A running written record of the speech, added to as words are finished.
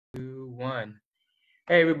1.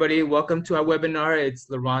 Hey everybody, welcome to our webinar. It's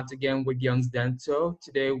Laurent again with Young's Dental.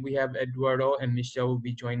 Today we have Eduardo and Michelle will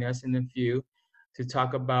be joining us in a few to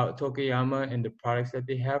talk about Tokuyama and the products that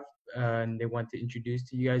they have. And they want to introduce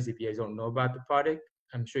to you guys, if you guys don't know about the product.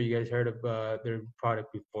 I'm sure you guys heard of their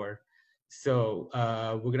product before. So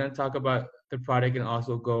we're gonna talk about the product and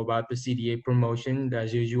also go about the CDA promotion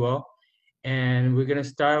as usual. And we're gonna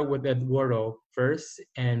start with Eduardo first,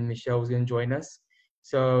 and Michelle is gonna join us.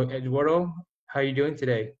 So Eduardo, how are you doing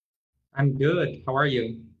today? I'm good. How are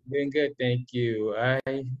you? Doing good, thank you. I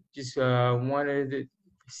just wanted to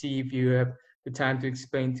see if you have the time to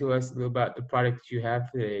explain to us a little about the product you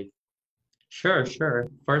have today. Sure.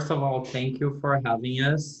 First of all, thank you for having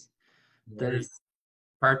us. Right. This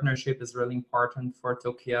partnership is really important for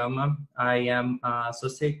Tokuyama. I am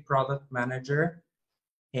Associate Product Manager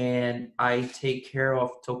and I take care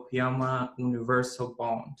of Tokuyama Universal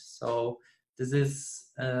Bond. So this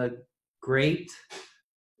is a great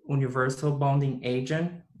universal bonding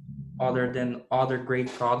agent other than other great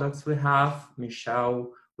products we have.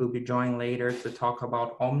 Michelle will be joining later to talk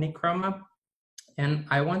about Omnichroma. And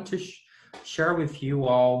I want to share with you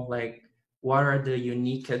all like what are the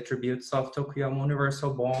unique attributes of Tokuyama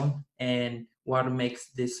Universal Bond and what makes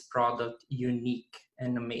this product unique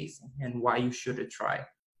and amazing and why you should try.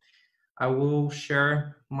 I will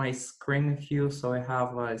share my screen with you so I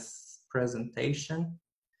have a presentation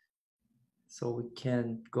so we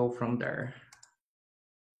can go from there.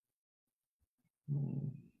 Give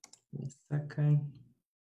me a second.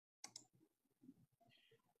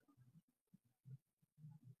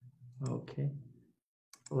 Okay,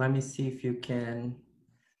 let me see if you can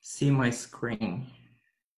see my screen.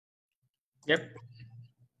 Yep.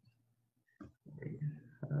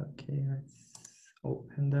 Okay, let's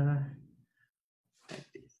open that.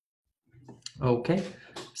 Okay,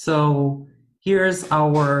 so here's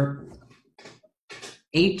our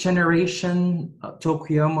 8th generation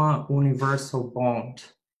Tokuyama Universal Bond.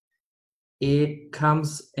 It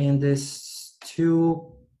comes in this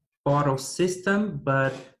 2-bottle system,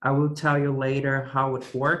 but I will tell you later how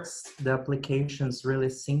it works. The application is really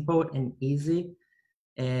simple and easy,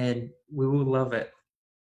 and we will love it.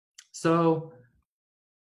 So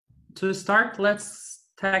to start, let's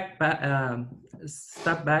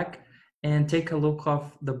step back and take a look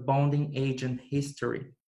of the bonding agent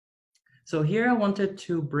history. So here I wanted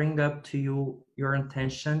to bring up to you your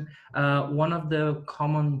attention one of the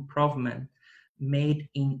common improvement made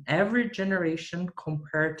in every generation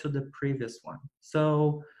compared to the previous one.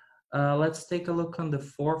 So let's take a look on the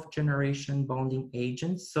 4th generation bonding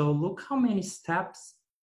agent. So look how many steps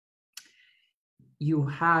you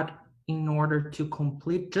had in order to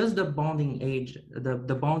complete just the bonding agent,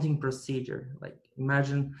 the bonding procedure. Like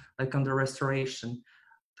imagine like on the restoration,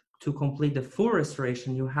 to complete the full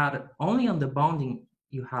restoration, you had only on the bonding,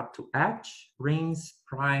 you had to etch, rinse,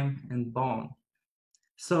 prime, and bond.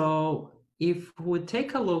 So if we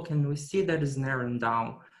take a look and we see that is narrowing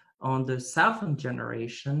down on the 7th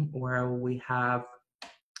generation, where we have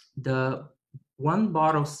the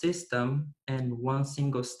 1-bottle system and 1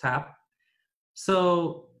 single step.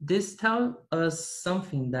 So this tells us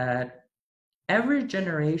something that every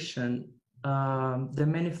generation, the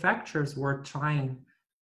manufacturers were trying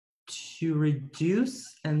to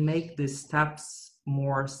reduce and make the steps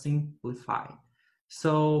more simplified.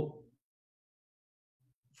 So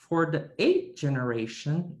for the 8th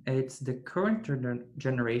generation, it's the current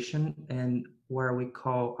generation and where we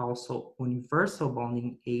call also universal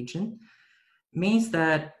bonding agent, means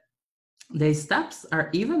that the steps are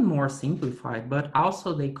even more simplified, but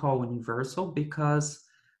also they call universal because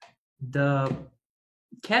the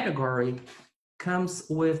category comes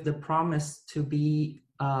with the promise to be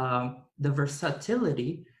the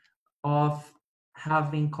versatility of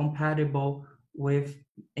having compatible with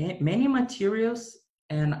many materials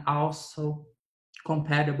and also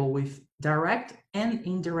compatible with direct and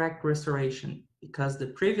indirect restoration, because the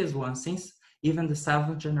previous one, since even the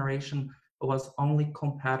 7th generation, was only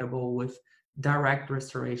compatible with direct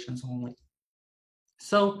restorations only.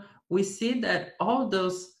 So we see that all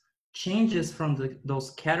those changes from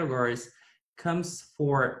those categories comes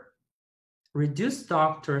for reduce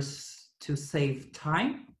doctors to save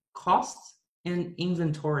time, costs, and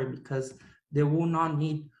inventory, because they will not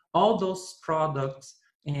need all those products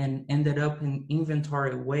and ended up in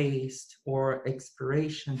inventory waste or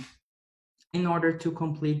expiration in order to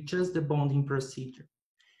complete just the bonding procedure.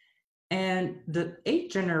 And the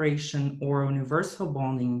 8th generation or universal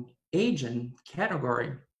bonding agent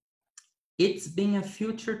category, it's been a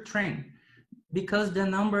future trend because the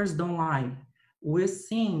numbers don't lie. We're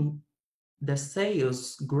seeing the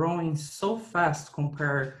sales growing so fast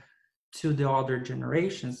compared to the other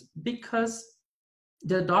generations because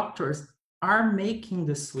the doctors are making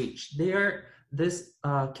the switch. This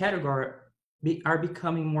category are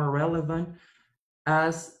becoming more relevant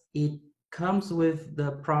as it comes with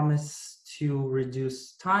the promise to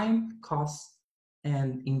reduce time, cost,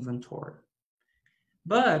 and inventory.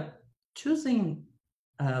 But choosing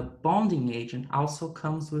a bonding agent also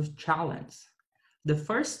comes with challenge. The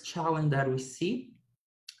first challenge that we see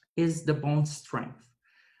is the bond strength.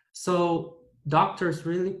 So doctors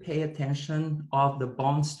really pay attention of the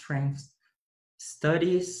bond strength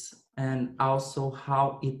studies and also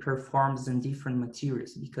how it performs in different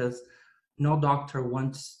materials, because no doctor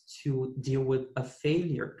wants to deal with a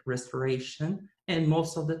failure restoration, and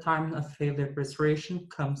most of the time a failure restoration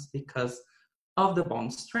comes because of the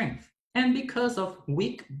bond strength. And because of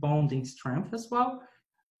weak bonding strength as well,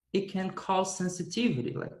 it can cause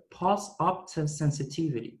sensitivity, like post-op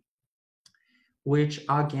sensitivity, which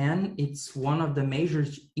again, it's one of the major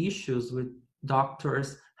issues with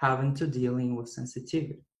doctors having to dealing with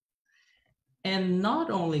sensitivity. And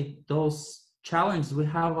not only those challenges, we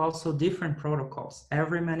have also different protocols.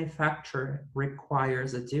 Every manufacturer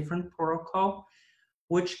requires a different protocol,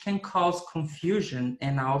 which can cause confusion,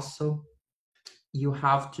 and also you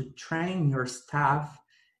have to train your staff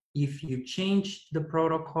if you change the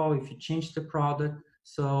protocol, if you change the product.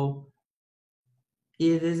 So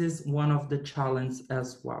it is one of the challenges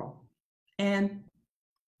as well. And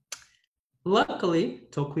luckily,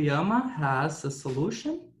 Tokuyama has a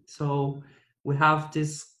solution. So we have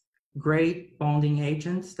this great bonding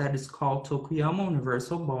agent that is called Tokuyama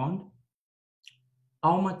Universal Bond.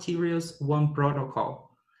 All materials, one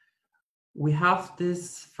protocol. We have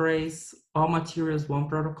this phrase, all materials, one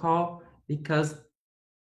protocol, because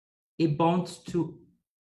it bonds to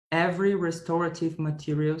every restorative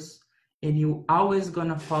materials, and you always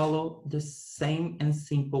gonna follow the same and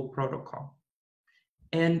simple protocol.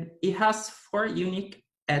 And it has 4 unique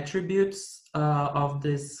attributes of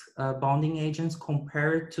this bonding agents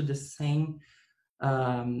compared to the same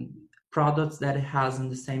products that it has in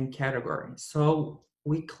the same category. So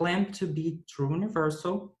we claim to be true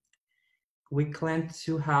universal. We claim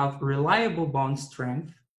to have reliable bond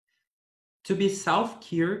strength, to be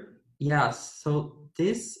self-cured. Yes, so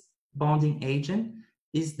this bonding agent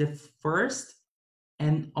is the first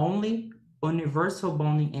and only universal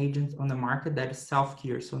bonding agent on the market that is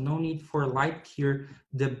self-cure. So no need for light cure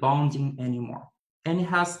the bonding anymore. And it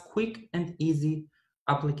has quick and easy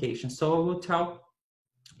application. So I will tell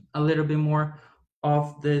a little bit more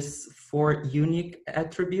of these 4 unique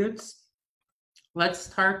attributes. Let's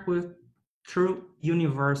start with true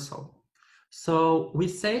universal. So we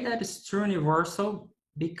say that it's true universal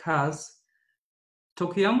because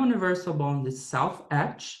Tokuyama Universal Bond is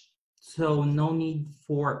self-etch, so no need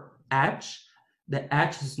for etch. The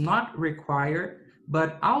etch is not required,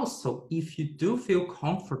 but also if you do feel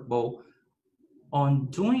comfortable on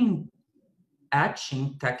doing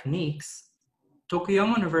etching techniques,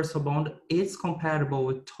 Tokuyama Universal Bond is compatible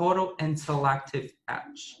with total and selective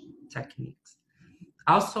etch techniques.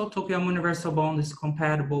 Also, Tokuyama Universal Bond is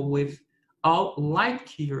compatible with all light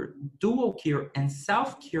cure, dual cure, and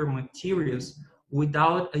self-cure materials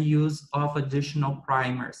without a use of additional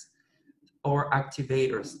primers or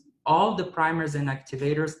activators. All the primers and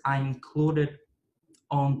activators are included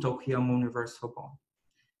on Tokuyama Universal Bond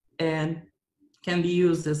and can be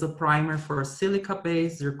used as a primer for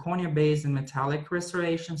silica-based, zirconia-based, and metallic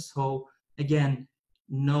restoration. So again,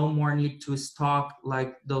 no more need to stock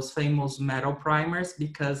like those famous metal primers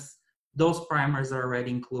because those primers are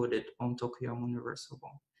already included on Tokuyama Universal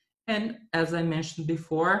Bond. And as I mentioned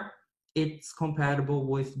before, it's compatible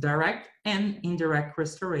with direct and indirect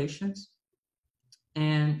restorations.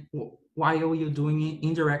 And while you're doing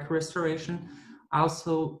indirect restoration,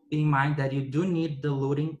 also be in mind that you do need the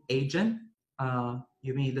diluting agent.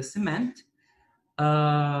 You need the cement.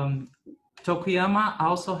 Tokuyama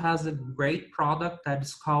also has a great product that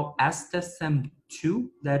is called STSM2,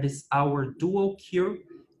 that is our dual cure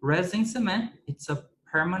resin cement. It's a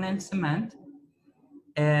permanent cement,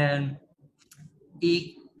 and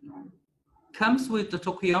it comes with the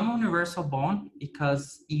Tokuyama Universal Bond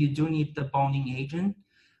because you do need the bonding agent.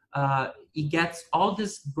 It gets all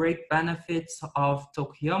these great benefits of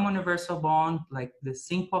Tokuyama Universal Bond, like the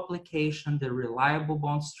simple application, the reliable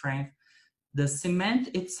bond strength. The cement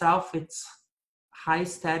itself, it's high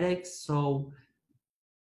statics, so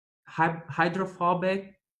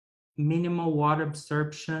hydrophobic, minimal water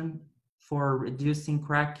absorption for reducing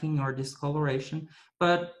cracking or discoloration.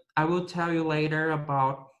 But I will tell you later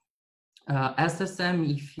about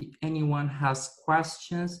SSM if anyone has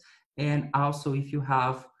questions, and also if you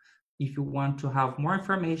have if you want to have more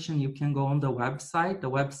information, you can go on the website. The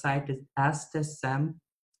website is STSM,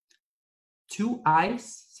 2i's,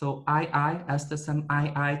 so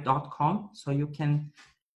STSMii.com. So you can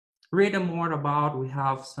read more about, we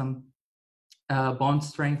have some bond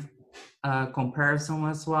strength comparison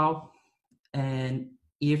as well. And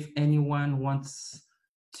if anyone wants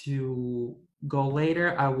to go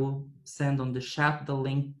later, I will send on the chat the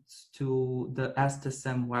link to the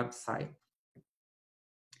STSM website.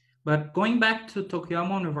 But going back to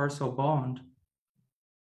Tokuyama Universal Bond,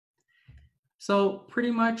 so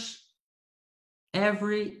pretty much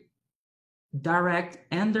every direct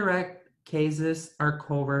and indirect cases are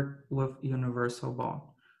covered with Universal Bond.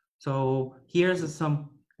 So here's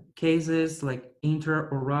some cases like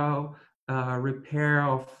intraoral repair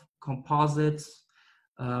of composites,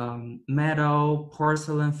 metal,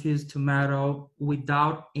 porcelain fused to metal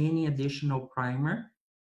without any additional primer.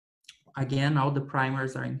 Again, all the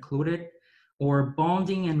primers are included. Or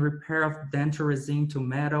bonding and repair of denture resin to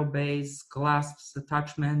metal base, clasps,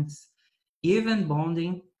 attachments, even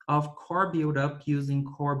bonding of core buildup using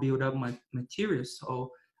core buildup materials.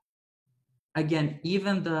 So again,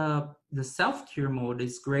 even the self-cure mode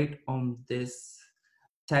is great on this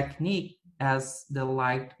technique, as the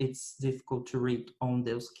light, it's difficult to read on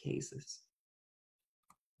those cases.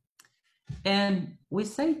 And we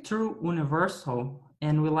say true universal,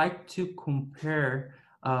 and we like to compare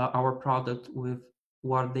our product with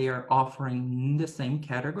what they are offering in the same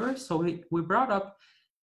category. So we brought up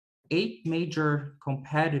 8 major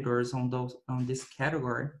competitors on this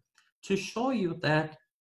category to show you that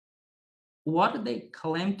what they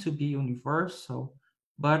claim to be universal,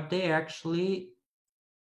 but they actually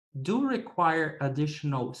do require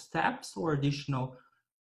additional steps or additional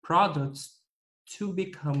products to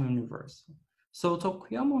become universal. So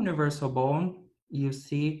Tokuyama Universal Bond, you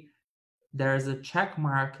see there's a check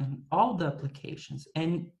mark in all the applications.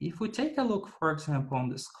 And if we take a look, for example, on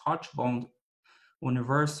the Scotch Bond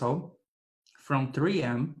Universal from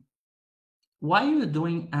 3M, while you're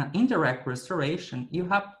doing an indirect restoration, you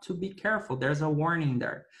have to be careful. There's a warning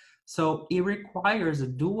there. So it requires a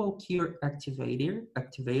dual cure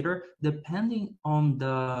activator depending on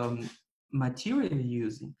the material you're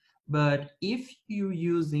using. But if you're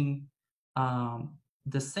using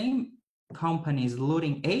the same company's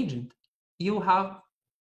luting agent, you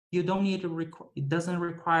don't need to it doesn't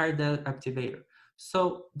require the activator.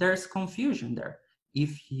 So there's confusion there.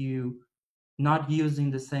 If you not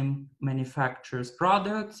using the same manufacturer's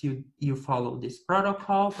products, you follow this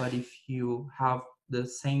protocol, but if you have the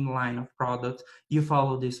same line of products, you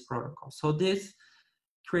follow this protocol. So this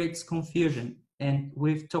creates confusion. And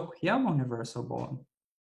with Tokuyama Universal Bond,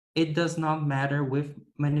 it does not matter which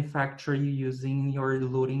manufacturer you're using your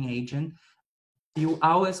luting agent. You're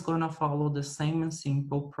always gonna follow the same and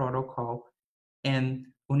simple protocol, and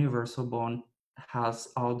Universal Bond has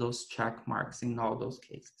all those check marks in all those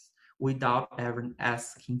cases without ever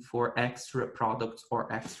asking for extra products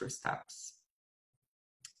or extra steps.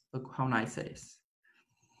 Look how nice it is.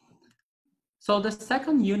 So the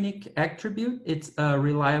second unique attribute, it's a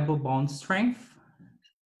reliable bond strength.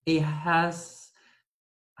 It has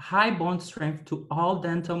high bond strength to all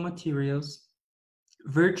dental materials,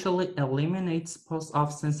 virtually eliminates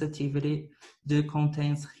post-op sensitivity due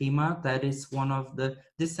contains HEMA, that is one of the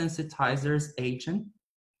desensitizers agent.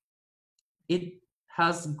 It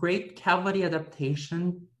has great cavity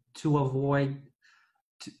adaptation to avoid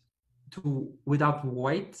without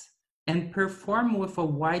void, and perform with a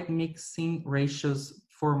wide mixing ratios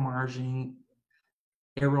for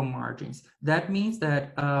error margins. That means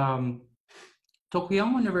that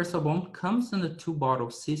Tokuyama Universal Bond comes in the 2 bottle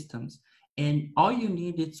systems, and all you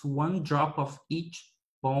need is 1 drop of each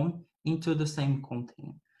bond into the same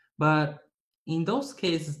container. But in those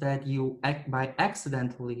cases that you by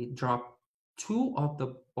accidentally drop 2 of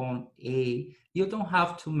the bond A, you don't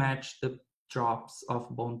have to match the drops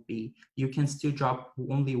of bond B. You can still drop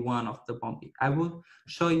only 1 of the bond B. I will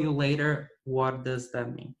show you later what does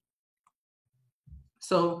that mean.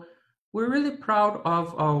 So we're really proud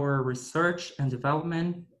of our research and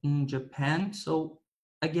development in Japan. So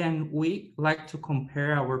again, we like to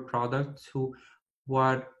compare our product to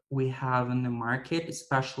what we have in the market,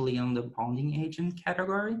 especially on the bonding agent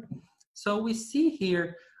category. So we see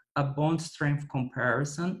here a bond strength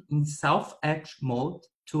comparison in self-etch mode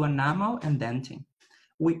to enamel and denting.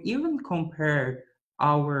 We even compared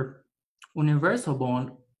our Universal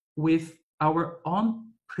Bond with our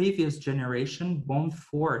own previous generation bond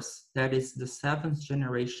force, that is the 7th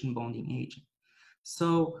generation bonding agent.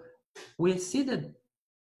 So we see that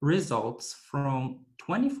results from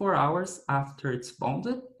 24 hours after it's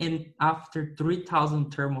bonded and after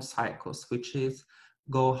 3,000 thermal cycles, which is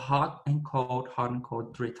go hot and cold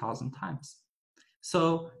 3,000 times.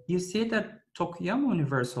 So you see that Tokuyama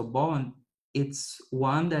Universal Bond, it's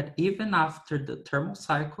one that even after the thermal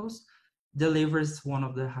cycles delivers one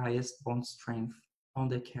of the highest bond strength on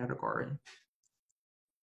the category.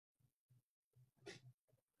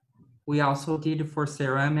 We also did it for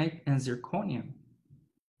ceramic and zirconium.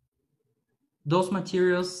 Those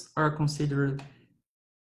materials are considered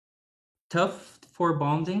tough for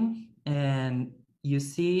bonding, and you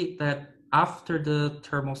see that after the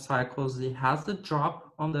thermal cycles, it has a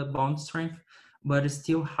drop on the bond strength, but it's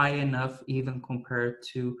still high enough even compared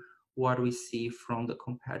to what we see from the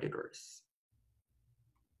competitors.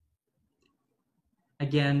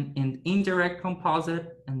 Again, in indirect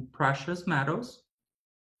composite and precious metals.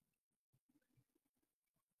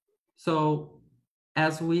 So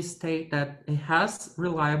as we state that it has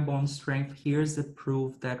reliable bond strength, here's the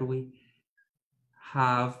proof that we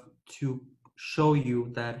have to show you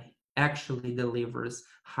that actually delivers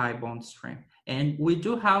high bond strength. And we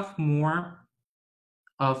do have more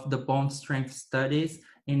of the bond strength studies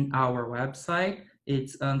in our website.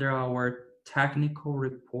 It's under our technical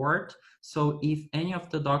report. So if any of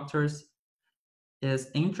the doctors is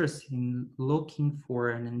interested in looking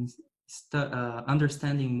for and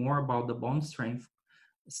understanding more about the bond strength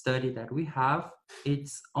study that we have,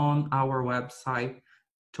 it's on our website,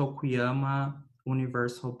 Tokuyama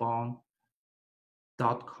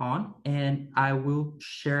universalbond.com, and I will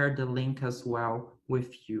share the link as well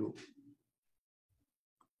with you.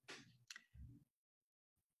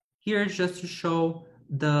 Here just to show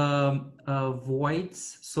the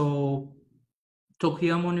voids. So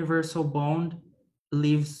Tokuyama Universal Bond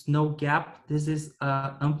leaves no gap. This is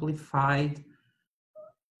an amplified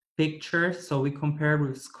picture. So we compare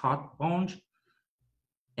with Scotch Bond,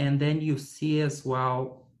 and then you see as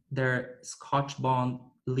well their Scotch Bond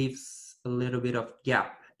leaves a little bit of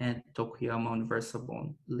gap, and Tokuyama Universal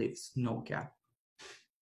Bond leaves no gap.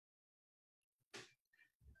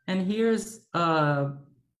 And here's a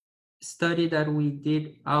study that we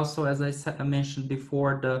did also, as I mentioned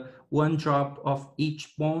before, the one drop of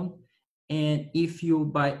each bond. And if you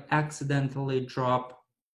by accidentally drop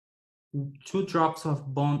 2 drops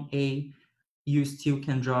of bond A, you still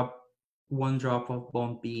can drop 1 drop of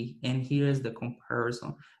bond B. And here is the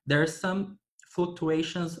comparison. There are some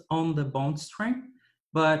fluctuations on the bond strength,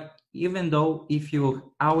 but even though if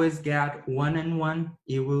you always get 1 and 1,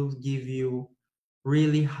 it will give you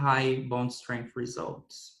really high bond strength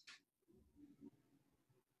results.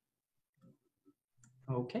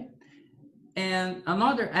 Okay. And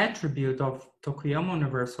another attribute of Tokuyama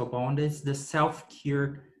Universal Bond is the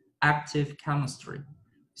self-cured active chemistry.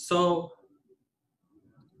 So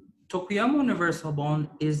Tokuyama Universal Bond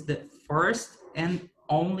is the first and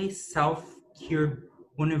only self-cured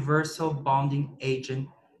universal bonding agent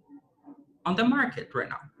on the market right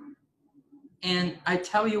now. And I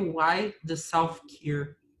tell you why the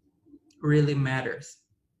self-cure really matters.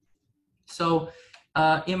 So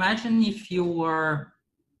imagine if you were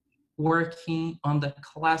working on the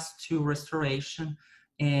class 2 restoration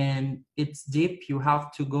and it's deep, you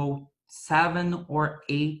have to go 7 or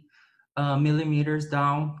 8 millimeters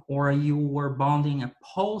down, or you were bonding a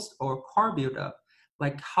post or core buildup.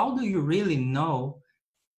 Like, how do you really know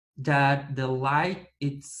that the light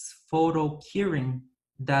is photo curing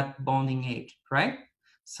that bonding agent, right?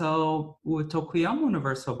 So with Tokuyama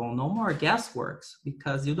Universal Bond, no more guesswork,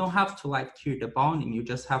 because you don't have to light cure the bonding, you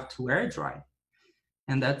just have to air dry,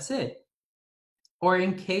 and that's it. Or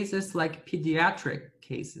in cases like pediatric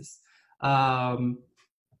cases,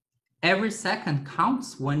 every second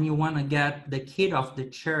counts when you want to get the kid off the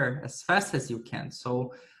chair as fast as you can.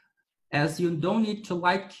 So as you don't need to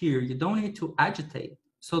light cure, you don't need to agitate.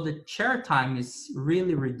 So the chair time is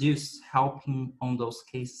really reduced, helping on those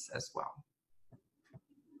cases as well.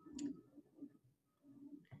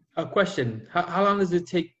 A question, how long does it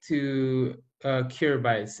take to cure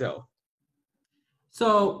by itself?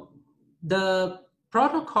 So the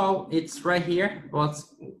protocol, it's right here.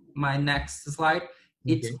 What's my next slide?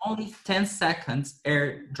 It's only 10 seconds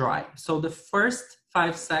air dry. So the first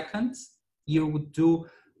 5 seconds, you would do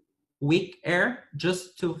weak air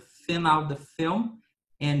just to thin out the film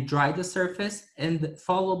and dry the surface, and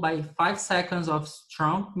followed by 5 seconds of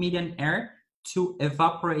strong medium air to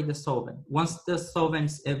evaporate the solvent. Once the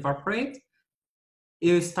solvents evaporate,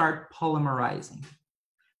 you start polymerizing.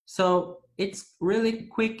 So it's really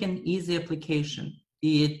quick and easy application.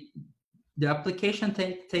 The application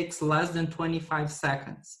takes less than 25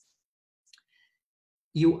 seconds.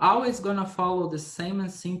 you always gonna follow the same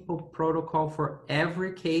and simple protocol for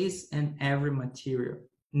every case and every material.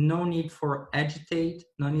 No need for agitate,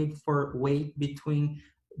 no need for wait between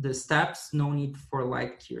the steps, no need for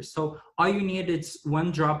light cure. So all you need is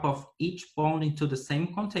one drop of each bond into the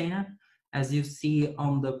same container, as you see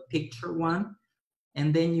on the picture one,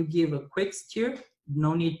 and then you give a quick stir.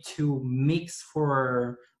 No need to mix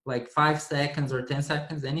for like 5 seconds or 10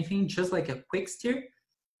 seconds, anything, just like a quick stir.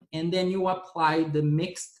 And then you apply the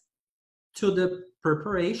mixed to the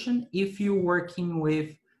preparation. If you're working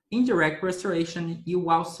with indirect restoration, you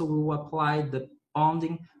also will apply the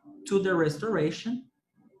bonding to the restoration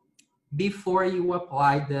before you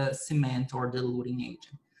apply the cement or diluting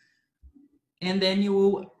agent. And then you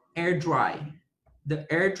will air dry. The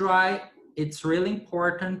air dry, it's really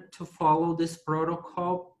important to follow this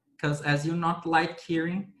protocol, because as you're not light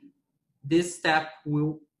curing, this step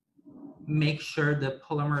will make sure the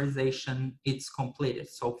polymerization is completed.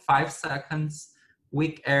 So 5 seconds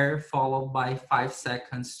weak air followed by 5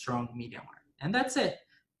 seconds strong medium air. And that's it.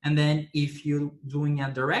 And then if you're doing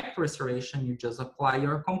a direct restoration, you just apply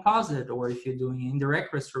your composite, or if you're doing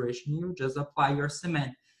indirect restoration, you just apply your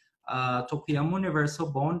cement. Tokuyama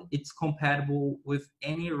Universal Bond, it's compatible with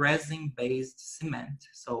any resin-based cement.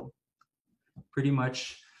 So pretty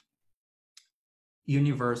much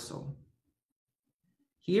universal.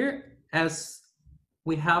 Here, as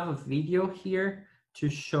we have a video here to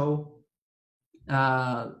show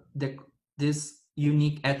this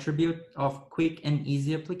unique attribute of quick and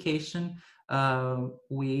easy application.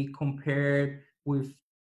 We compared with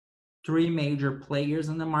 3 major players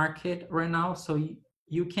in the market right now. So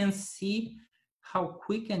you can see how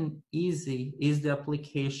quick and easy is the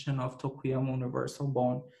application of Tokuyama Universal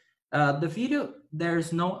Bond. The video,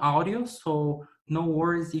 there's no audio, so no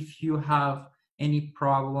worries if you have any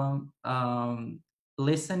problem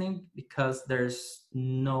listening, because there's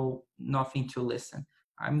nothing to listen.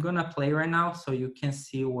 I'm gonna play right now so you can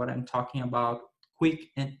see what I'm talking about,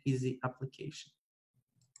 quick and easy application.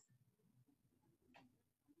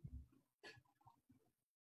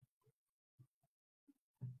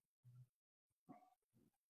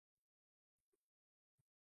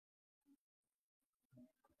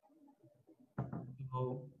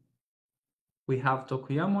 So we have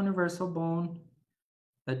Tokuyama Universal Bond,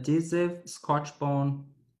 adhesive, Scotch Bond,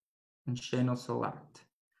 and Channel Select.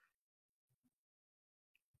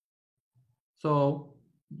 So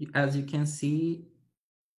as you can see,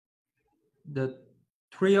 the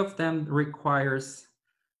 3 of them requires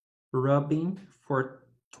rubbing for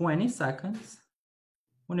 20 seconds.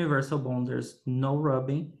 Universal Bond, there's no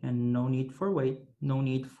rubbing and no need for wait, no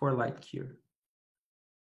need for light cure.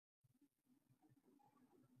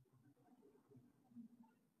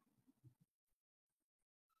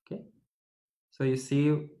 Okay, so you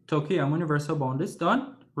see Tokuyama Universal Bond is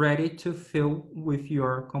done, ready to fill with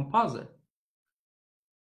your composite.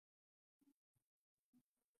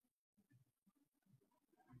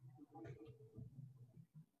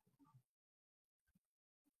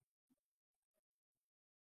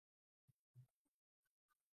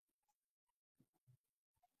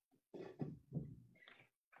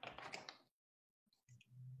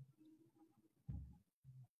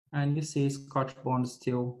 And you see Scotch Bond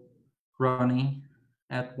still running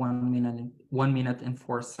at 1 minute and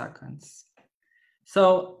 4 seconds.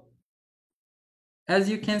 So as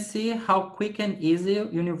you can see how quick and easy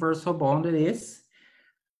Universal Bond it is.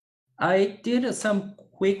 I did some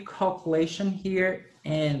quick calculation here,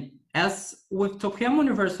 and as with Tokuyama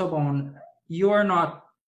Universal Bond, you are not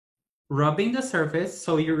rubbing the surface,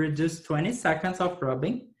 so you reduce 20 seconds of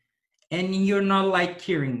rubbing, and you're not light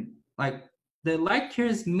curing. Like the light cure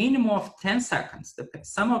is minimum of 10 seconds.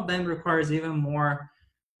 Some of them requires even more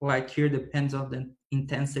light cure, depends on the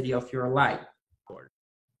intensity of your light.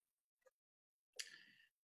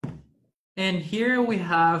 And here we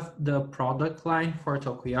have the product line for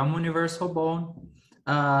Tokuyama Universal Bond.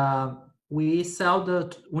 We sell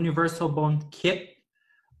the Universal Bond kit,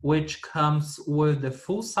 which comes with the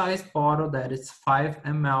full-size bottle that is 5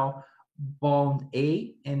 ml Bond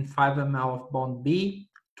A and 5 ml of Bond B,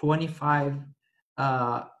 25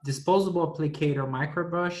 disposable applicator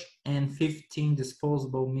microbrush, and 15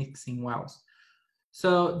 disposable mixing wells.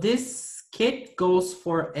 So this kit goes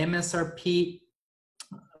for MSRP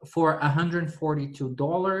for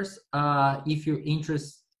 $142. If you're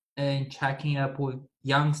interested in checking up with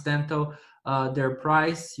Young's Dental, their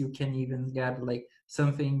price, you can even get like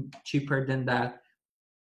something cheaper than that.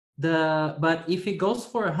 But if it goes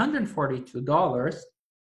for $142,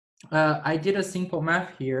 I did a simple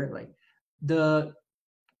math here. Like the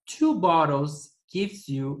 2 bottles gives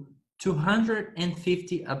you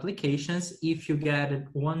 250 applications if you get it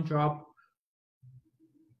 1 drop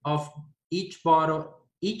of each bottle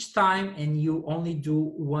each time, and you only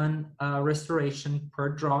do 1 restoration per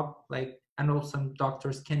drop. Like, I know some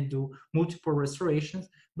doctors can do multiple restorations,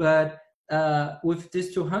 but with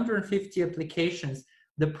these 250 applications,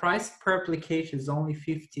 the price per application is only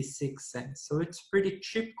 56 cents. So it's pretty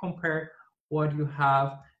cheap compared what you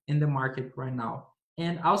have in the market right now.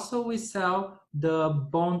 And also we sell the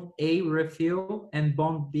Bond A refill and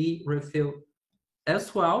Bond B refill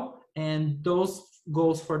as well, and those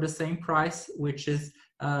goes for the same price, which is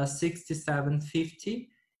 $67.50.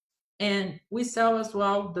 And we sell as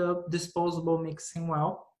well the disposable mixing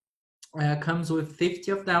well. Comes with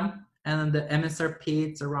 50 of them, and the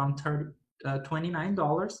MSRP is around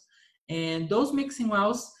 $29. And those mixing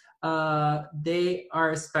wells, they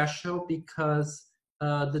are special because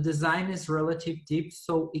the design is relative deep,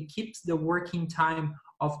 so it keeps the working time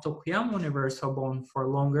of Tokuyama Universal Bond for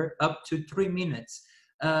longer, up to 3 minutes.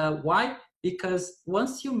 Why? Because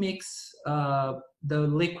once you mix the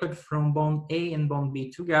liquid from Bond A and Bond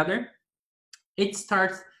B together, it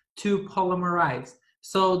starts to polymerize.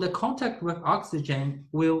 So the contact with oxygen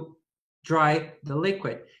will dry the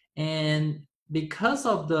liquid. And because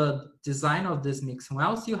of the design of this mixing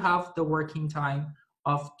wells, you have the working time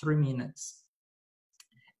of 3 minutes.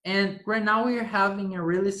 And right now we are having a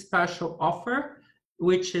really special offer,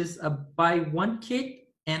 which is a buy 1 kit,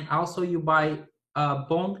 and also you buy a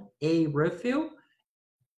Bond A refill,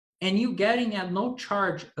 and you getting at no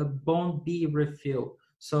charge a Bond B refill.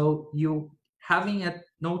 So you having at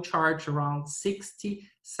no charge around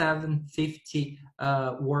 $67.50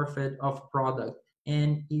 worth it of product.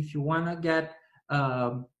 And if you want to get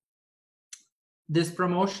this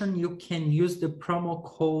promotion, you can use the promo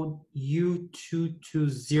code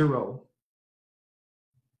U220.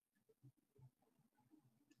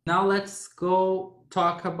 Now let's go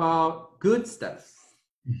talk about good stuff.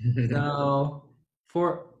 So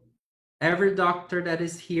for every doctor that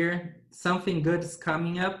is here, something good is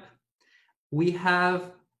coming up. We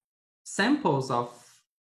have samples of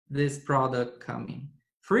this product coming,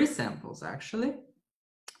 free samples actually.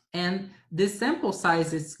 And this sample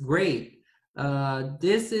size is great.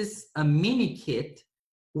 This is a mini kit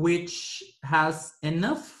which has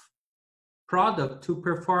enough product to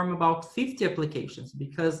perform about 50 applications,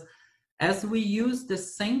 because as we use the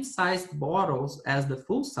same sized bottles as the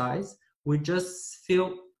full size, we just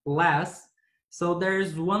fill less. So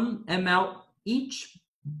there's 1 ml each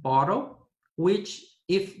bottle, which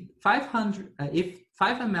if 5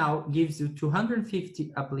 ml gives you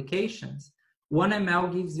 250 applications, 1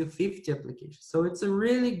 ml gives you 50 applications. So it's a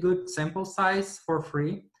really good sample size for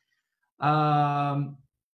free.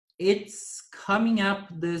 It's coming up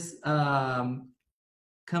this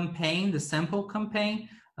campaign, the sample campaign,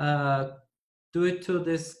 due to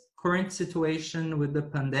this current situation with the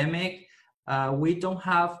pandemic. We don't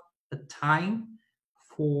have a time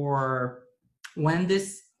for when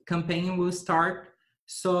this campaign will start.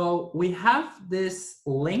 So we have this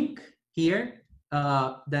link here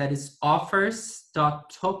that is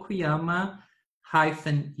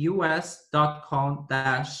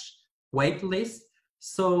offers.tokuyama-us.com/waitlist.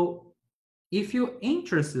 So if you're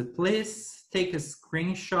interested, please take a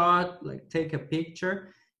screenshot, like take a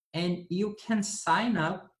picture, and you can sign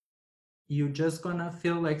up. You're just gonna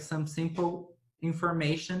fill like some simple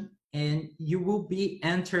information, and you will be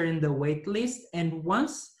entered in the wait list. And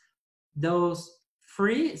once those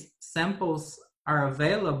free samples are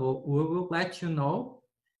available, we will let you know,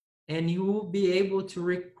 and you will be able to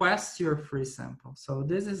request your free sample. So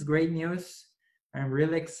this is great news. I'm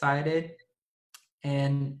really excited,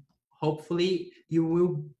 and hopefully you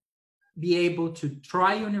will be able to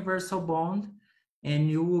try Universal Bond, and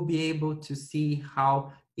you will be able to see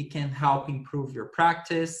how it can help improve your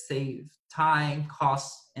practice, save time,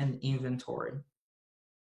 cost, and inventory.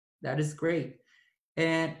 That is great.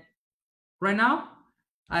 And right now,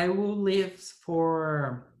 I will leave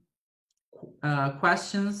for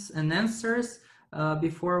questions and answers.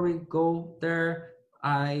 Before we go there,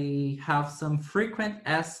 I have some frequent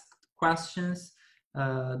asked questions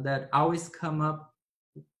that always come up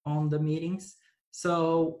on the meetings.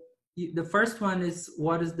 So the first one is,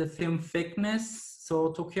 what is the film thickness?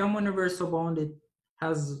 So Tokuyama Universal Bond, it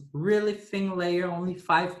has really thin layer, only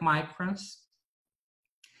 5 microns.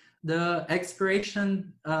 The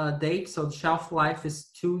expiration date, so the shelf life,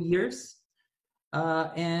 is 2 years.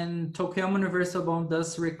 And Tokuyama Universal Bond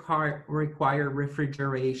does require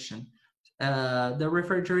refrigeration. The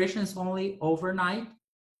refrigeration is only overnight.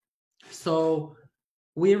 So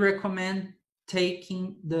we recommend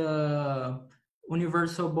taking the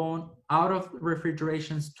Universal Bond out of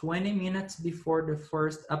refrigeration 20 minutes before the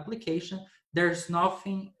first application. There's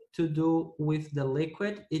nothing to do with the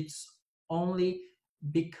liquid. It's only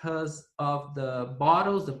because of the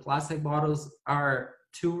bottles. The plastic bottles are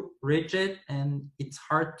too rigid and it's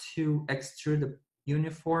hard to extrude the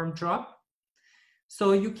uniform drop.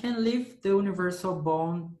 So you can leave the universal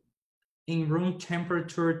bond in room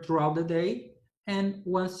temperature throughout the day, and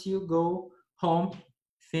once you go home,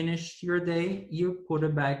 finish your day, you put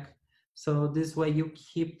it back. So this way you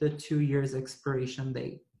keep the 2 years expiration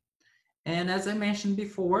date. And as I mentioned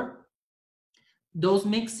before, those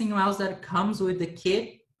mixing wells that comes with the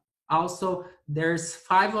kit, also there's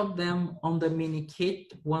 5 of them on the mini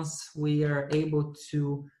kit once we are able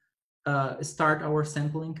to start our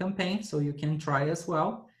sampling campaign, so you can try as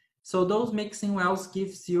well. So those mixing wells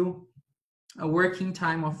gives you a working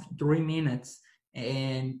time of 3 minutes,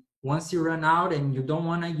 and once you run out and you don't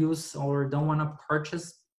want to use or don't want to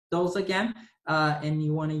purchase those again, and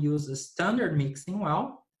you want to use a standard mixing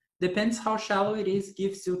well, depends how shallow it is,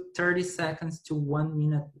 gives you 30 seconds to 1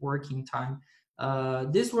 minute working time.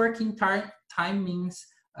 This working time means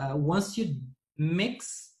once you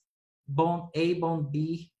mix bond A, bond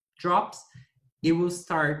B drops, it will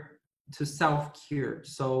start to self-cure.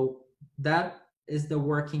 So that is the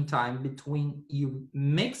working time between you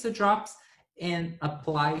mix the drops and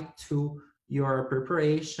apply to your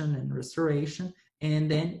preparation and restoration.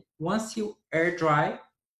 And then once you air dry,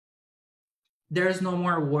 there's no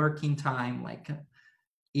more working time. Like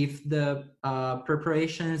if the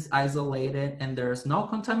preparation is isolated and there's no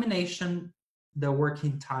contamination, the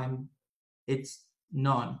working time, it's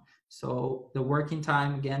none. So the working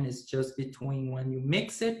time again is just between when you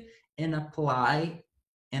mix it and apply,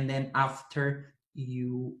 and then after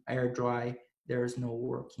you air dry, there's no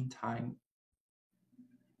working time.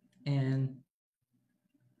 And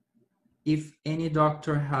if any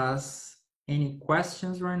doctor has any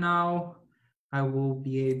questions right now, I will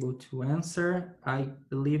be able to answer. I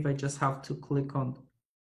believe I just have to click on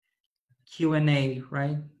Q&A,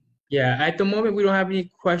 right? Yeah, at the moment we don't have any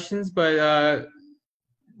questions, but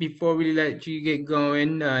before we let you get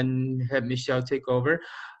going and have Michelle take over,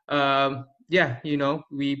 yeah, you know,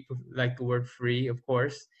 we like the word free, of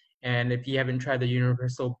course. And if you haven't tried the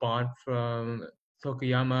Universal Bond from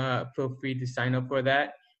Tokuyama, feel free to sign up for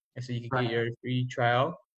that, and so you can get your free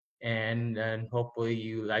trial, and hopefully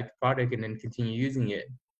you like the product and then continue using it.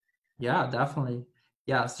 Yeah, definitely.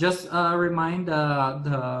 Yes, just remind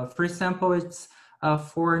the free sample, it's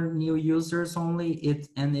for new users only.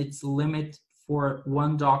 It's limit for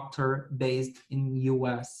one doctor based in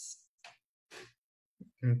US.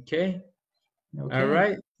 Okay. Okay. All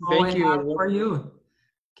right. All Thank I you. have for you.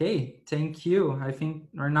 Okay, thank you. I think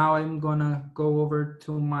right now I'm gonna go over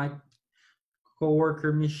to my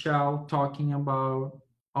coworker Michelle talking about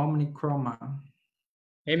Omnichroma.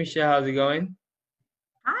 Hey, Michelle, how's it going?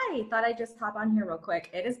 Hi, thought I'd just hop on here real quick.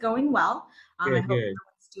 It is going well. I hope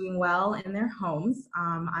everyone's doing well in their homes.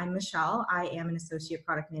 I'm Michelle. I am an associate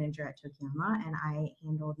product manager at Tokuyama, and I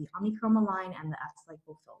handle the Omnichroma line and the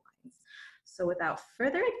S-Cycle fill lines. So without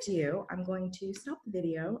further ado, I'm going to stop the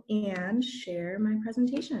video and share my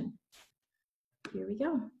presentation. Here we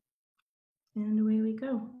go. And away we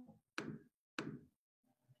go.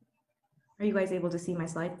 Are you guys able to see my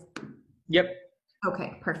slides? Yep.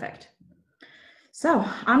 Okay, perfect. So,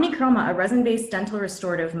 Omnichroma, a resin-based dental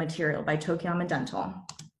restorative material by Tokuyama Dental.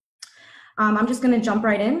 I'm just going to jump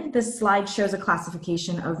right in. This slide shows a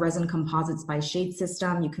classification of resin composites by shade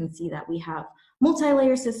system. You can see that we have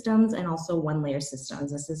multi-layer systems and also one-layer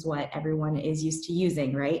systems. This is what everyone is used to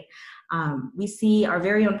using, right? We see our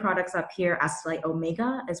very own products up here, S-Lite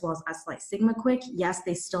Omega, as well as S-Lite Sigma Quick. Yes,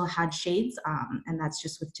 they still had shades, and that's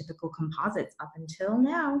just with typical composites up until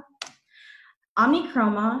now.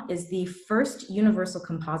 Omnichroma is the first universal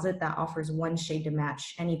composite that offers one shade to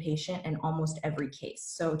match any patient in almost every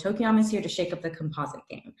case. So Tokuyama is here to shake up the composite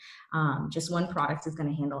game. Just one product is going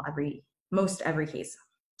to handle most every case.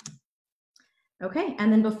 Okay,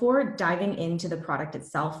 and then before diving into the product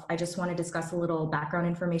itself, I just want to discuss a little background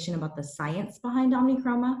information about the science behind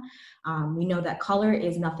Omnichroma. We know that color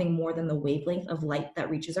is nothing more than the wavelength of light that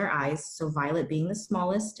reaches our eyes, so violet being the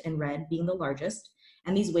smallest and red being the largest.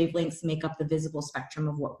 And these wavelengths make up the visible spectrum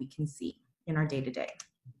of what we can see in our day-to-day.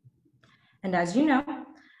 And as you know,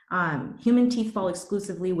 human teeth fall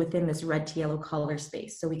exclusively within this red to yellow color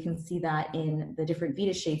space. So we can see that in the different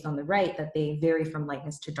Vita shades on the right, that they vary from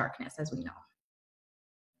lightness to darkness, as we know.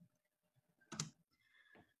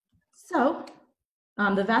 So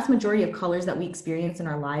the vast majority of colors that we experience in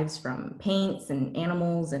our lives, from paints and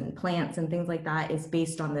animals and plants and things like that, is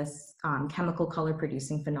based on this chemical color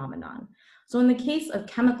producing phenomenon. So in the case of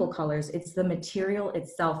chemical colors, it's the material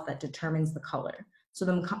itself that determines the color. So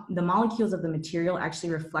the molecules of the material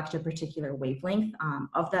actually reflect a particular wavelength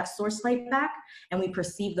of that source light back, and we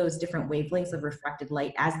perceive those different wavelengths of reflected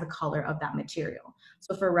light as the color of that material.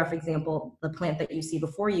 So for a rough example, the plant that you see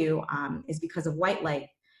before you is because of white light.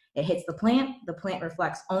 It hits the plant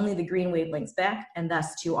reflects only the green wavelengths back, and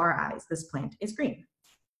thus to our eyes, this plant is green.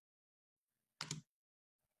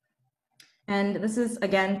 And this is,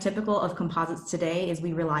 again, typical of composites today is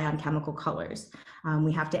we rely on chemical colors.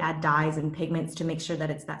 We have to add dyes and pigments to make sure that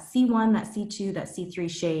it's that C1, that C2, that C3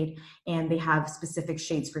 shade, and they have specific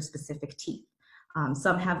shades for specific teeth.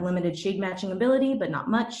 Some have limited shade matching ability, but not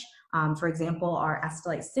much. For example, our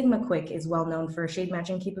Astolite Sigma Quick is well known for shade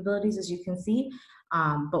matching capabilities, as you can see.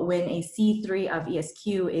 But when a C3 of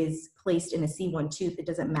ESQ is placed in a C1 tooth, it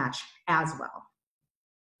doesn't match as well.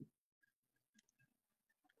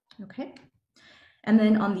 Okay. And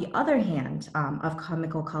then on the other hand of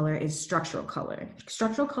chemical color is structural color.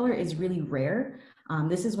 Structural color is really rare.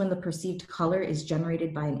 This is when the perceived color is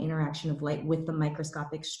generated by an interaction of light with the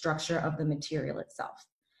microscopic structure of the material itself.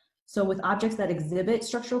 So with objects that exhibit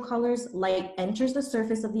structural colors, light enters the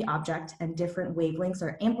surface of the object and different wavelengths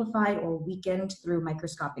are amplified or weakened through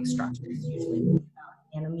microscopic structures, usually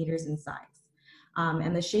about nanometers in size.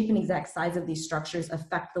 And the shape and exact size of these structures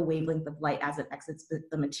affect the wavelength of light as it exits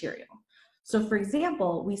the material. So for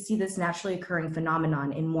example, we see this naturally occurring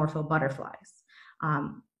phenomenon in morpho butterflies.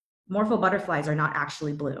 Morpho butterflies are not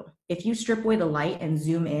actually blue. If you strip away the light and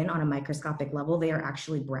zoom in on a microscopic level, they are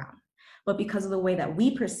actually brown. But because of the way that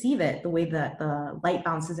we perceive it, the way that the light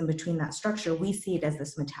bounces in between that structure, we see it as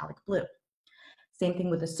this metallic blue. Same thing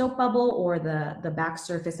with a soap bubble or the back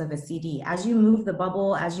surface of a CD. As you move the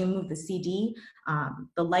bubble, as you move the CD,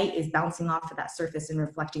 the light is bouncing off of that surface and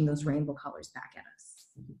reflecting those rainbow colors back at us.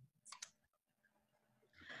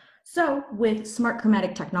 So with smart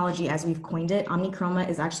chromatic technology, as we've coined it, Omnichroma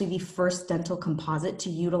is actually the first dental composite to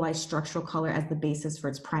utilize structural color as the basis for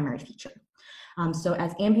its primary feature. So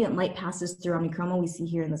as ambient light passes through Omnichroma, we see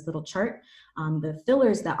here in this little chart, the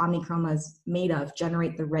fillers that Omnichroma is made of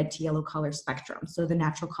generate the red to yellow color spectrum, so the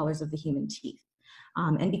natural colors of the human teeth.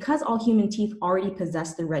 And because all human teeth already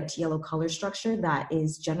possess the red to yellow color structure that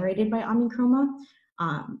is generated by Omnichroma,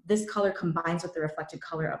 this color combines with the reflected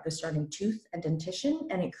color of the surrounding tooth and dentition,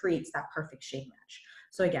 and it creates that perfect shade match.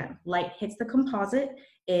 So again, light hits the composite,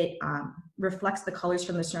 it reflects the colors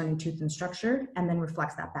from the surrounding tooth and structure, and then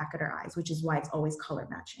reflects that back at our eyes, which is why it's always color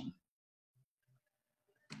matching.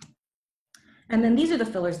 And then these are the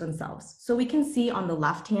fillers themselves. So we can see on the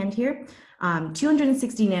left hand here,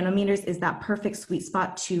 260 nanometers is that perfect sweet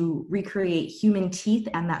spot to recreate human teeth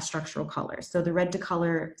and that structural color. So the red to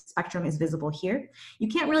color spectrum is visible here. You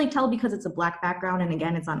can't really tell because it's a black background, and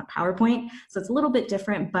again, it's on a PowerPoint, so it's a little bit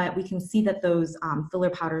different, but we can see that those filler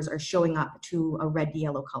powders are showing up to a red to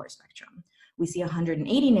yellow color spectrum. We see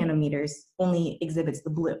 180 nanometers only exhibits the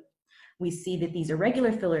blue. We see that these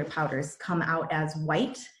irregular filler powders come out as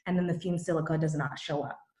white, and then the fumed silica does not show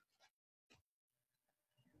up.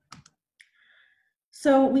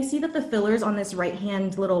 So we see that the fillers on this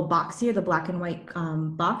right-hand little box here, the black and white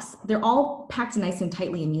box, they're all packed nice and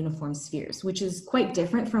tightly in uniform spheres, which is quite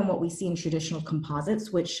different from what we see in traditional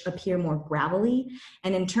composites, which appear more gravelly,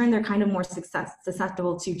 and in turn, they're kind of more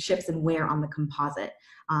susceptible to chips and wear on the composite.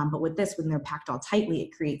 But with this, when they're packed all tightly,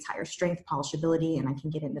 it creates higher strength, polishability, and I can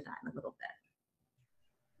get into that in a little bit.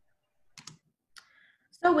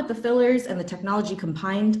 So with the fillers and the technology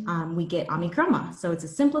combined, we get Omnichroma. So it's a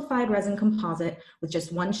simplified resin composite with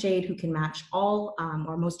just one shade who can match all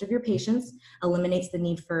or most of your patients, eliminates the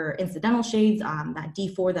need for incidental shades, that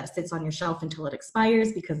D4 that sits on your shelf until it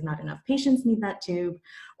expires because not enough patients need that tube,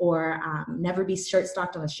 or never be short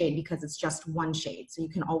stocked on a shade because it's just one shade. So you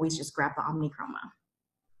can always just grab the Omnichroma.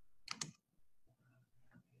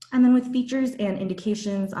 And then with features and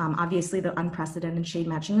indications, obviously the unprecedented shade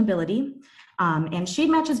matching ability, and shade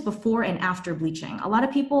matches before and after bleaching. A lot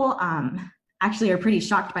of people actually are pretty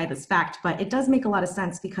shocked by this fact, but it does make a lot of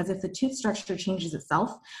sense because if the tooth structure changes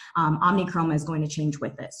itself, Omnichroma is going to change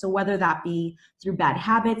with it. So whether that be through bad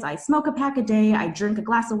habits, I smoke a pack a day, I drink a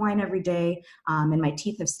glass of wine every day, and my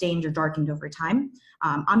teeth have stained or darkened over time,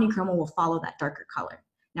 Omnichroma will follow that darker color.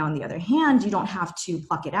 Now, on the other hand, you don't have to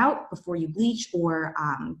pluck it out before you bleach or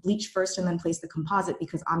bleach first and then place the composite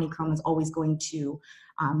because Omnichroma is always going to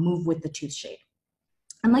move with the tooth shade.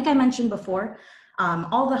 And like I mentioned before,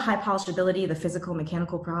 all the high polishability, the physical,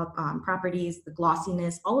 mechanical properties, the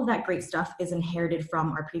glossiness, all of that great stuff is inherited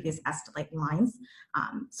from our previous Astolite lines.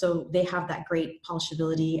 So they have that great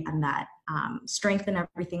polishability and that strength and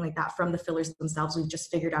everything like that from the fillers themselves. We've just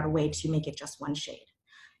figured out a way to make it just one shade.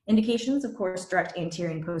 Indications, of course, direct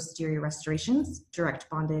anterior and posterior restorations, direct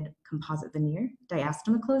bonded composite veneer,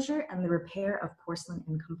 diastema closure, and the repair of porcelain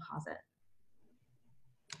and composite.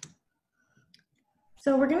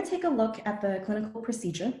 So we're going to take a look at the clinical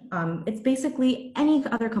procedure. It's basically any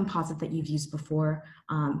other composite that you've used before,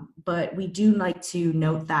 but we do like to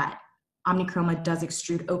note that Omnichroma does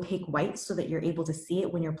extrude opaque white so that you're able to see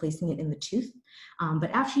it when you're placing it in the tooth.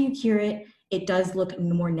 But after you cure it, it does look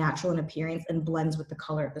more natural in appearance and blends with the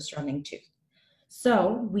color of the surrounding tooth.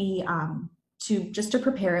 So we, just to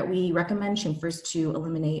prepare it, we recommend chamfers to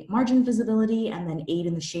eliminate margin visibility and then aid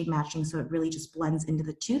in the shade matching so it really just blends into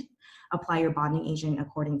the tooth. Apply your bonding agent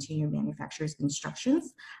according to your manufacturer's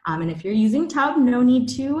instructions. And if you're using tub, no need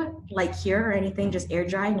to light cure or anything, just air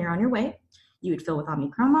dry and you're on your way. You would fill with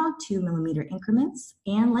Omnichroma, 2 millimeter increments,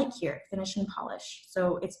 and light cure, finish and polish.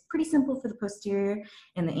 So it's pretty simple for the posterior,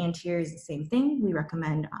 and the anterior is the same thing. We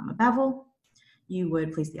recommend a bevel. You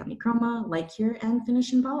would place the Omnichroma, light cure, and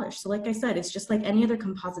finish and polish. So like I said, it's just like any other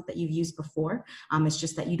composite that you've used before. It's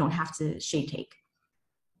just that you don't have to shade take.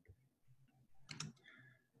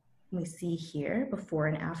 We see here, before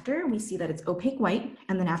and after, we see that it's opaque white,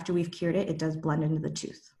 and then after we've cured it, it does blend into the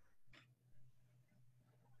tooth.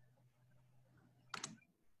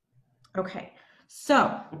 Okay,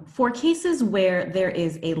 so for cases where there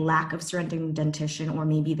is a lack of surrounding dentition, or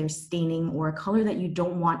maybe there's staining or a color that you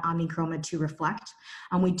don't want Omnichroma to reflect,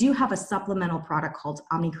 we do have a supplemental product called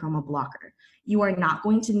Omnichroma Blocker. You are not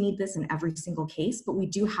going to need this in every single case, but we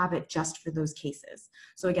do have it just for those cases.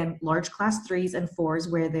 So again, large class 3s and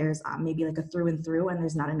 4s where there's maybe like a through and through and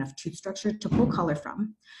there's not enough tooth structure to pull color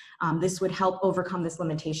from. This would help overcome this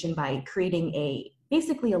limitation by creating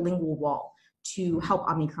basically a lingual wall to help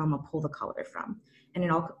Omnichroma pull the color from. And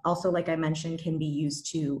it also, like I mentioned, can be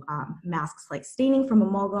used to mask slight staining from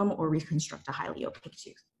amalgam or reconstruct a highly opaque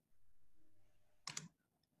tooth.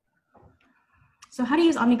 So how to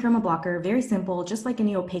use Omnichroma Blocker, very simple, just like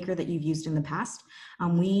any opaquer that you've used in the past.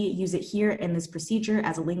 We use it here in this procedure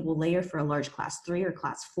as a lingual layer for a large class 3 or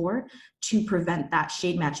class 4 to prevent that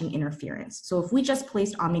shade matching interference. So if we just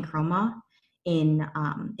placed Omnichroma in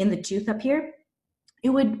the tooth up here, it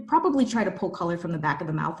would probably try to pull color from the back of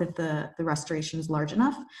the mouth if the restoration is large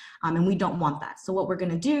enough, and we don't want that. So what we're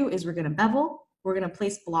gonna do is we're gonna bevel, we're gonna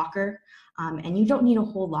place blocker, and you don't need a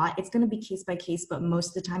whole lot. It's gonna be case by case, but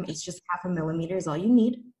most of the time it's just 0.5 millimeter is all you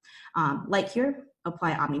need. Light cure,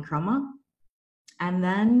 apply Omnichroma, and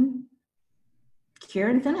then cure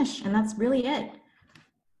and finish, and that's really it.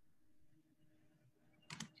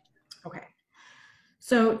 Okay.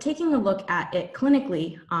 So taking a look at it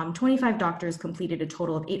clinically, 25 doctors completed a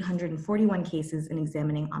total of 841 cases in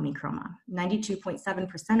examining Omnichroma,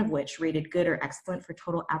 92.7% of which rated good or excellent for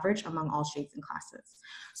total average among all shades and classes.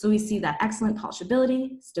 So we see that excellent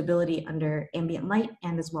polishability, stability under ambient light,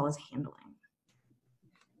 and as well as handling.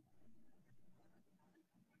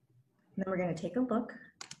 And then we're going to take a look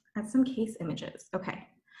at some case images. Okay,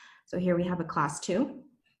 so here we have a class 2.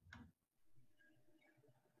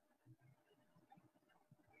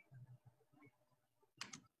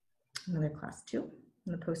 Another class 2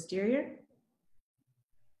 in the posterior.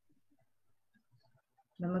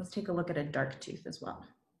 Then let's take a look at a dark tooth as well.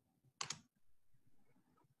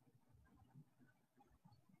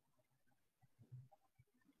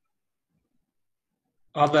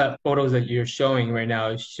 All the photos that you're showing right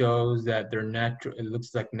now shows that they're natural. It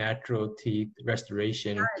looks like natural teeth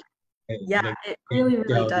restoration. Yeah, like, it really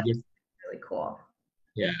does. Just, really cool.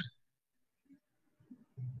 Yeah.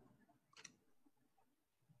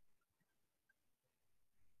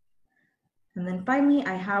 And then finally,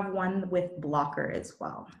 I have one with blocker as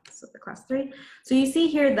well. So the class 3. So you see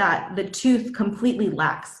here that the tooth completely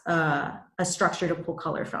lacks a structure to pull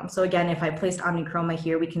color from. So again, if I placed Omnichroma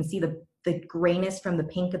here, we can see the grayness from the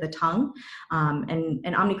pink of the tongue. And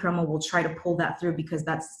Omnichroma will try to pull that through because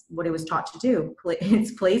that's what it was taught to do.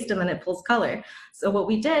 It's placed and then it pulls color. So what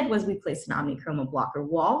we did was we placed an Omnichroma blocker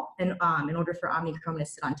wall in order for Omnichroma to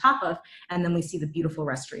sit on top of, and then we see the beautiful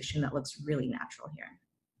restoration that looks really natural here.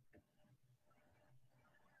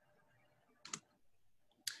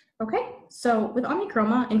 Okay, so with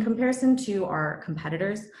Omnichroma, in comparison to our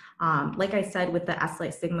competitors, like I said, with the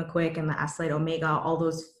S-Lite Sigma Quick and the S-Lite Omega, all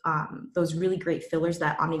those really great fillers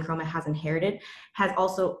that Omnichroma has inherited, has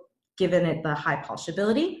also given it the high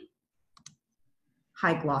polishability,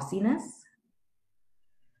 high glossiness,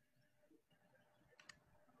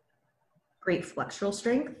 great flexural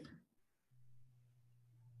strength.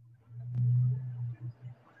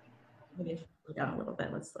 Maybe slow down a little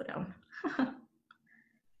bit, let's slow down.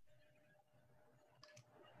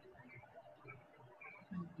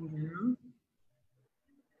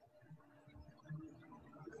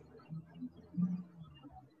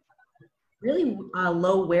 really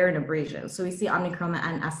low wear and abrasion. So we see Omnichroma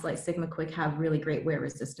and S-Lite Sigma Quick have really great wear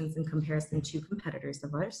resistance in comparison to competitors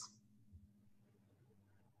of ours.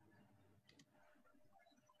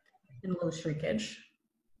 And low shrinkage.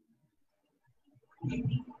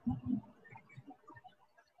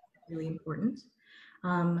 Really important.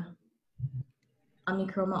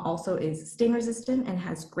 Omnichroma also is stain resistant and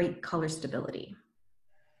has great color stability.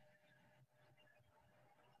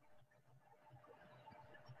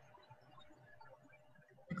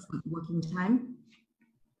 Excellent working time.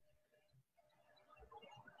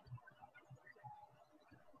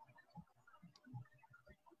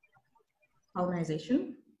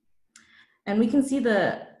 Polymerization. And we can see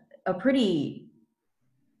a pretty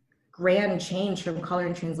grand change from color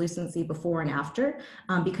and translucency before and after,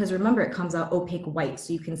 because remember, it comes out opaque white,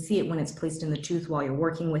 so you can see it when it's placed in the tooth while you're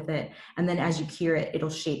working with it, and then as you cure it, it'll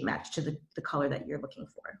shape match to the color that you're looking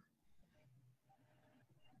for.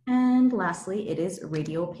 And lastly, it is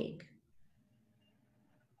radio opaque.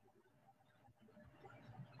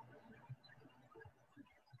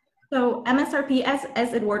 So MSRP,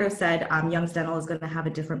 as Eduardo said, Young's Dental is going to have a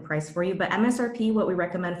different price for you, but MSRP, what we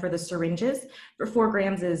recommend for the syringes for 4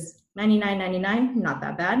 grams is $99.99, not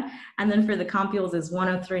that bad. And then for the compules is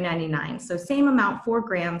 $103.99. So same amount, 4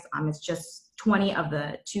 grams, it's just 20 of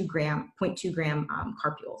the 0.2 gram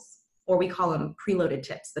carpules, or we call them preloaded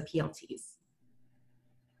tips, the PLTs.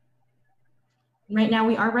 Right now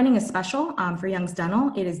we are running a special for Young's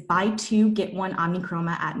Dental. It is buy 2, get 1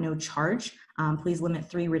 Omnichroma at no charge. Please limit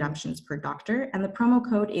 3 redemptions per doctor. And the promo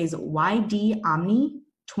code is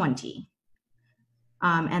YDOMNI20.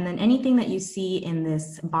 And then anything that you see in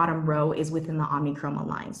this bottom row is within the Omnichroma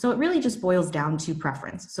line. So it really just boils down to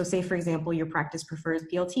preference. So say, for example, your practice prefers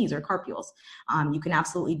PLTs or carpules. You can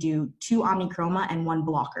absolutely do 2 Omnichroma and 1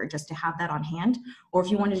 blocker just to have that on hand. Or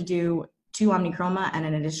if you wanted to do 2 Omnichroma and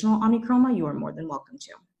an additional Omnichroma, you are more than welcome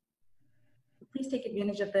to. Please take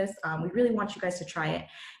advantage of this. We really want you guys to try it.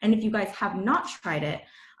 And if you guys have not tried it,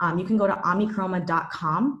 you can go to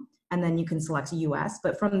omnichroma.com and then you can select US,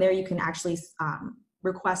 but from there you can actually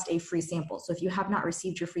request a free sample. So if you have not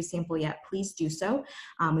received your free sample yet, please do so.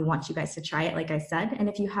 We want you guys to try it, like I said. And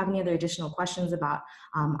if you have any other additional questions about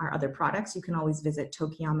our other products, you can always visit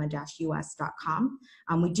tokuyama-us.com.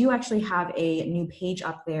 We do actually have a new page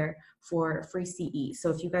up there for free CE. So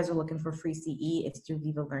if you guys are looking for free CE, it's through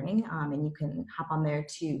Viva Learning, and you can hop on there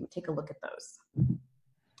to take a look at those.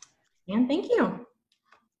 And thank you.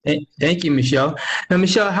 Thank you, Michelle. Now,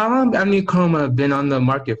 Michelle, how long has Omnichroma been on the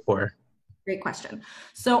market for? Great question.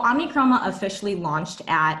 So Omnichroma officially launched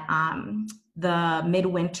at the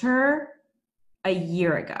midwinter a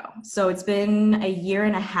year ago. So it's been a year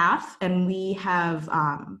and a half, and we have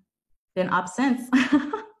been up since.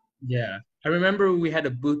 Yeah, I remember we had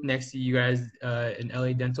a booth next to you guys in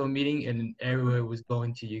LA Dental meeting, and everyone was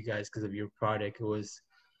going to you guys because of your product. It was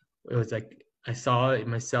like I saw it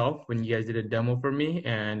myself when you guys did a demo for me,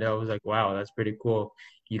 and I was like, wow, that's pretty cool.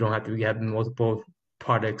 You don't have to have multiple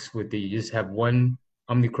products with you just have one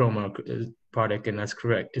Omnichroma product, and that's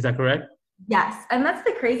correct. Is that correct? Yes, and that's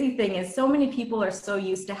the crazy thing is so many people are so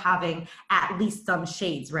used to having at least some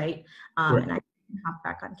shades, right? Right. And I can hop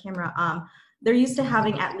back on camera. They're used to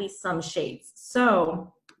having at least some shades.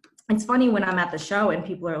 So it's funny when I'm at the show and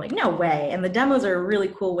people are like, no way. And the demos are a really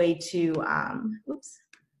cool way to,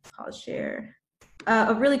 pause share.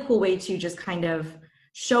 A really cool way to just kind of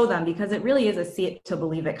show them, because it really is a see it to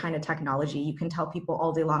believe it kind of technology. You can tell people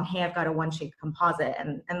all day long, hey, I've got a 1-shade composite,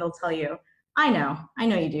 and they'll tell you, I know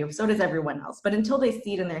you do, so does everyone else. But until they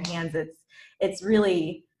see it in their hands, it's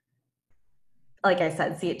really, like I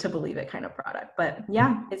said, see it to believe it kind of product. But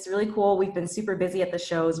yeah, it's really cool. We've been super busy at the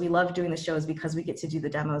shows. We love doing the shows because we get to do the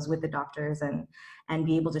demos with the doctors and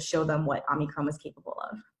be able to show them what Omnichroma is capable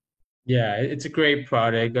of. Yeah, it's a great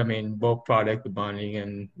product. I mean, both product, the bonding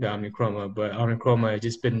and the Omnichroma, but Omnichroma has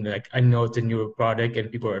just been like, I know it's a newer product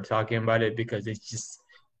and people are talking about it because it's just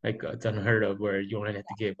like, it's unheard of where you only have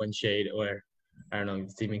to get 1 shade, or I don't know if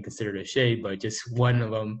it's even considered a shade, but just one of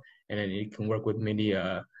them, and then it can work with many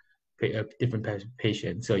different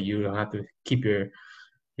patients. So you don't have to keep your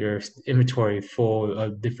inventory full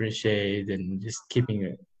of different shades and just keeping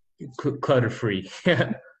it clutter free.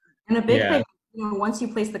 And a big thing, once you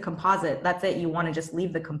place the composite, that's it. You want to just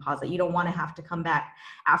leave the composite. You don't want to have to come back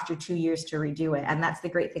after 2 years to redo it. And that's the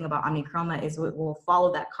great thing about Omnichroma is it will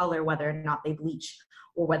follow that color whether or not they bleach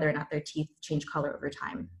or whether or not their teeth change color over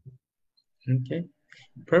time. Okay,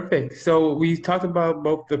 perfect. So we talked about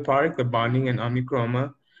both the product, the bonding and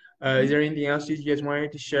Omnichroma. Is there anything else you guys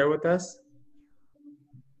wanted to share with us?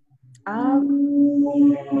 I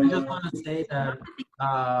just want to say that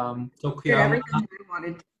Tokuyama.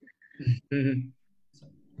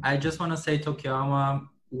 I just want to say Tokuyama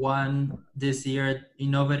won this year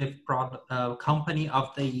Innovative Product Company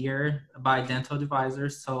of the Year by Dental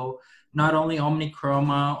Advisors. So not only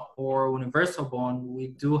Omnichroma or Universal Bond, we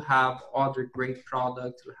do have other great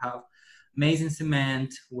products. We have amazing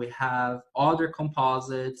cement. We have other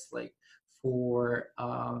composites like for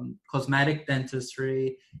cosmetic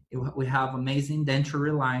dentistry. We have amazing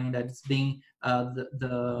dentistry line that's being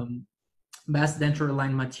the best dental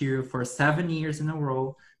line material for 7 years in a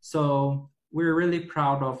row. So we're really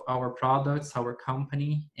proud of our products, our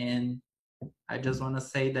company, and I just want to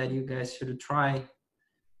say that you guys should try.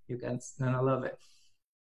 You guys gonna love it.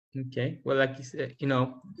 Okay. Well, like you said,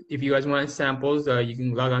 if you guys want samples, you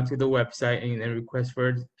can log on to the website and request for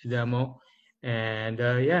a demo. And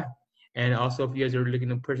yeah. And also, if you guys are looking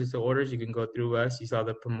to purchase the orders, you can go through us. You saw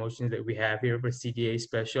the promotions that we have here for CDA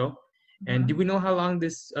special. And do we know how long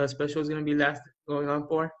this special is going to be going on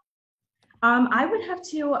for? I would have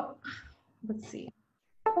to, let's see.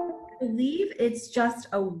 I believe it's just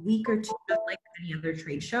a week or two, just like any other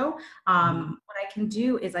trade show. What I can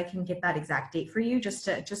do is I can get that exact date for you just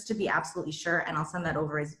to be absolutely sure, and I'll send that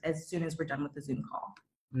over as soon as we're done with the Zoom call.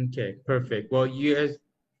 Okay, perfect. Well, you guys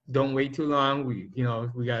don't wait too long. We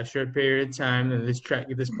got a short period of time, and let's try to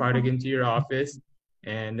get this product into your office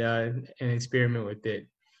and experiment with it.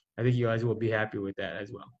 I think you guys will be happy with that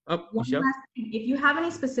as well. Oh, Michelle? If you have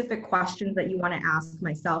any specific questions that you want to ask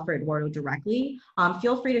myself or Eduardo directly,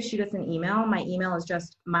 feel free to shoot us an email. My email is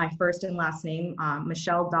just my first and last name,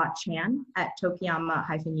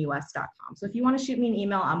 michelle.chan@tokuyama-us.com. So if you want to shoot me an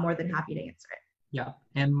email, I'm more than happy to answer it. Yeah,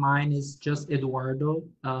 and mine is just Eduardo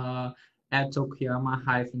at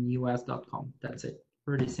Tokuyama-us.com. That's it.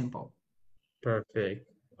 Pretty simple. Perfect.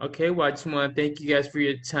 Okay, well, I just want to thank you guys for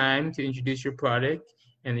your time to introduce your product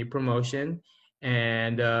and your promotion.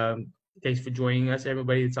 And thanks for joining us,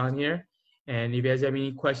 everybody that's on here. And if you guys have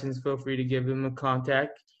any questions, feel free to give them a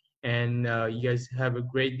contact. And you guys have a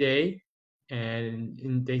great day.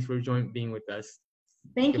 And thanks for being with us.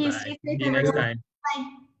 Thank you. See you next time.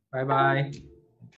 Bye. Bye-bye.